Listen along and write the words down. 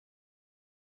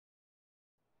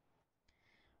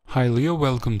Hi Leo,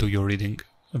 welcome to your reading.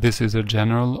 This is a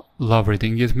general love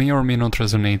reading. It may or may not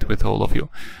resonate with all of you.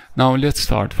 Now let's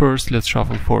start. First, let's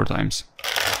shuffle 4 times.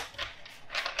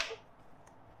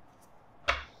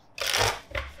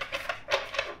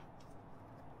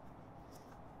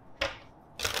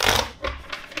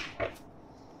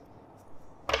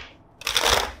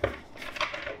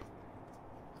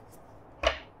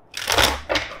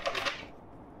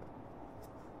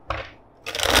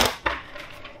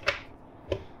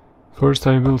 First,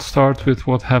 I will start with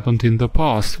what happened in the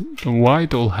past. Why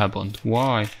it all happened?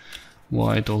 Why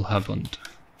it all happened?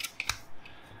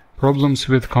 Problems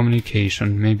with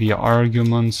communication, maybe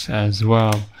arguments as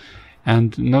well,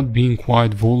 and not being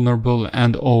quite vulnerable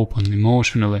and open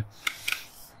emotionally.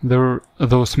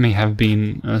 Those may have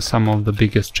been some of the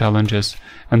biggest challenges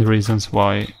and reasons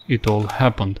why it all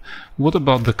happened. What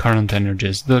about the current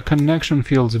energies? The connection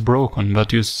feels broken,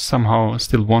 but you somehow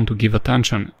still want to give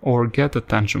attention or get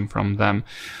attention from them.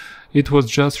 It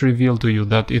was just revealed to you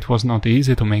that it was not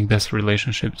easy to make this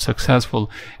relationship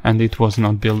successful, and it was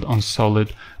not built on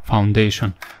solid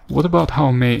foundation. What about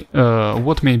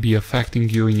what may be affecting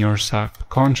you in your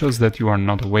subconscious that you are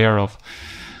not aware of?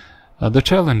 The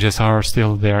challenges are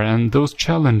still there, and those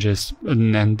challenges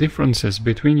and differences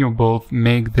between you both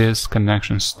make this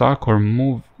connection stuck or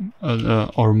move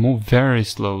very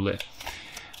slowly.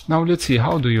 Now let's see,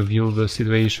 how do you view the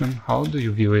situation? How do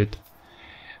you view it?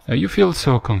 You feel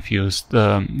so confused.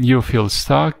 You feel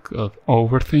stuck,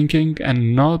 overthinking,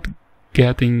 and not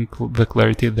getting the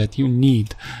clarity that you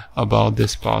need about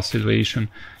this past situation.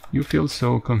 You feel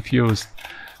so confused.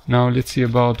 Now let's see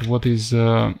about what is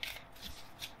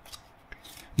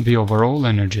the overall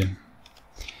energy.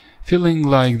 Feeling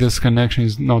like this connection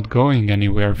is not going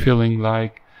anywhere, feeling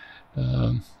like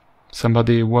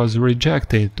somebody was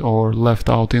rejected or left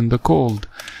out in the cold,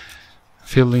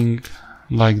 feeling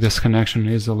like this connection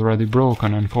is already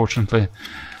broken, unfortunately.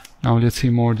 Now let's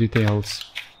see more details.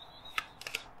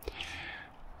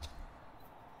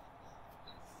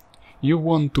 You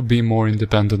want to be more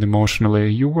independent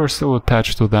emotionally. You were so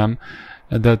attached to them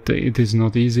that it is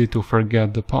not easy to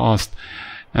forget the past.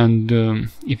 And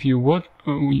if you were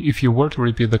to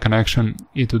repeat the connection,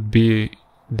 it would be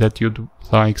that you'd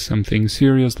like something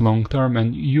serious long term,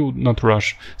 and you'd not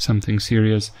rush something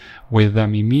serious with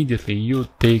them immediately. You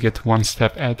take it one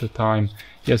step at a time.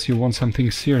 Yes, you want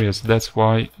something serious. That's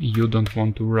why you don't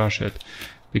want to rush it,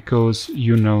 because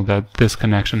you know that this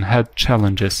connection had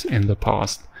challenges in the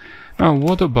past. Now,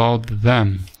 what about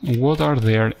them? What are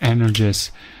their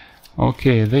energies?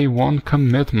 Okay, they want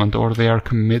commitment, or they are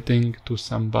committing to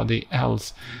somebody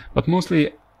else. But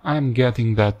mostly I'm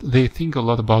getting that they think a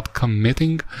lot about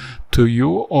committing to you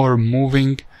or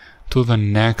moving to the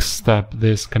next step,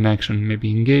 this connection,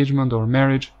 maybe engagement or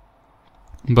marriage.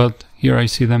 But here I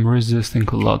see them resisting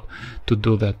a lot to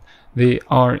do that. They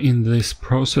are in this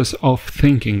process of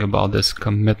thinking about this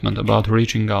commitment, about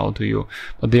reaching out to you,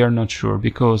 but they are not sure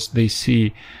because they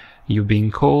see you being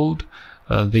cold.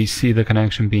 They see the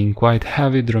connection being quite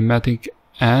heavy, dramatic,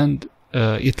 and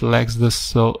it lacks the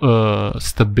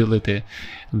stability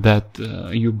that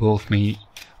you both may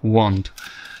want.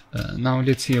 Now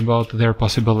let's see about their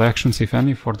possible actions, if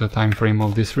any, for the time frame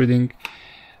of this reading.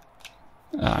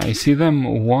 I see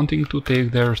them wanting to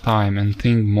take their time and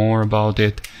think more about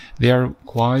it. They are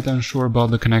quite unsure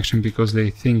about the connection because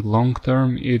they think long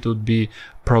term it would be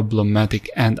problematic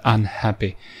and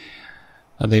unhappy.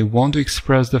 They want to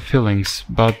express the feelings,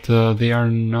 but they are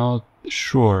not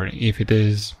sure if it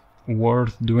is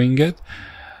worth doing it,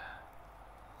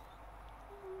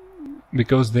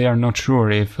 because they are not sure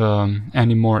if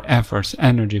any more efforts,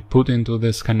 energy put into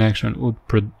this connection would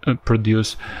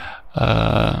produce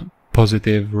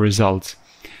positive results.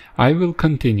 I will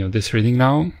continue this reading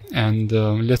now, and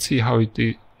let's see how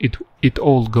it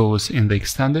all goes in the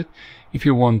extended. If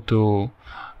you want to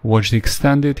watch the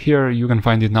extended here, you can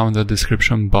find it now in the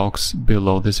description box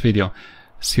below this video.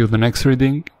 See you in the next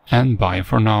reading, and bye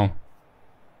for now.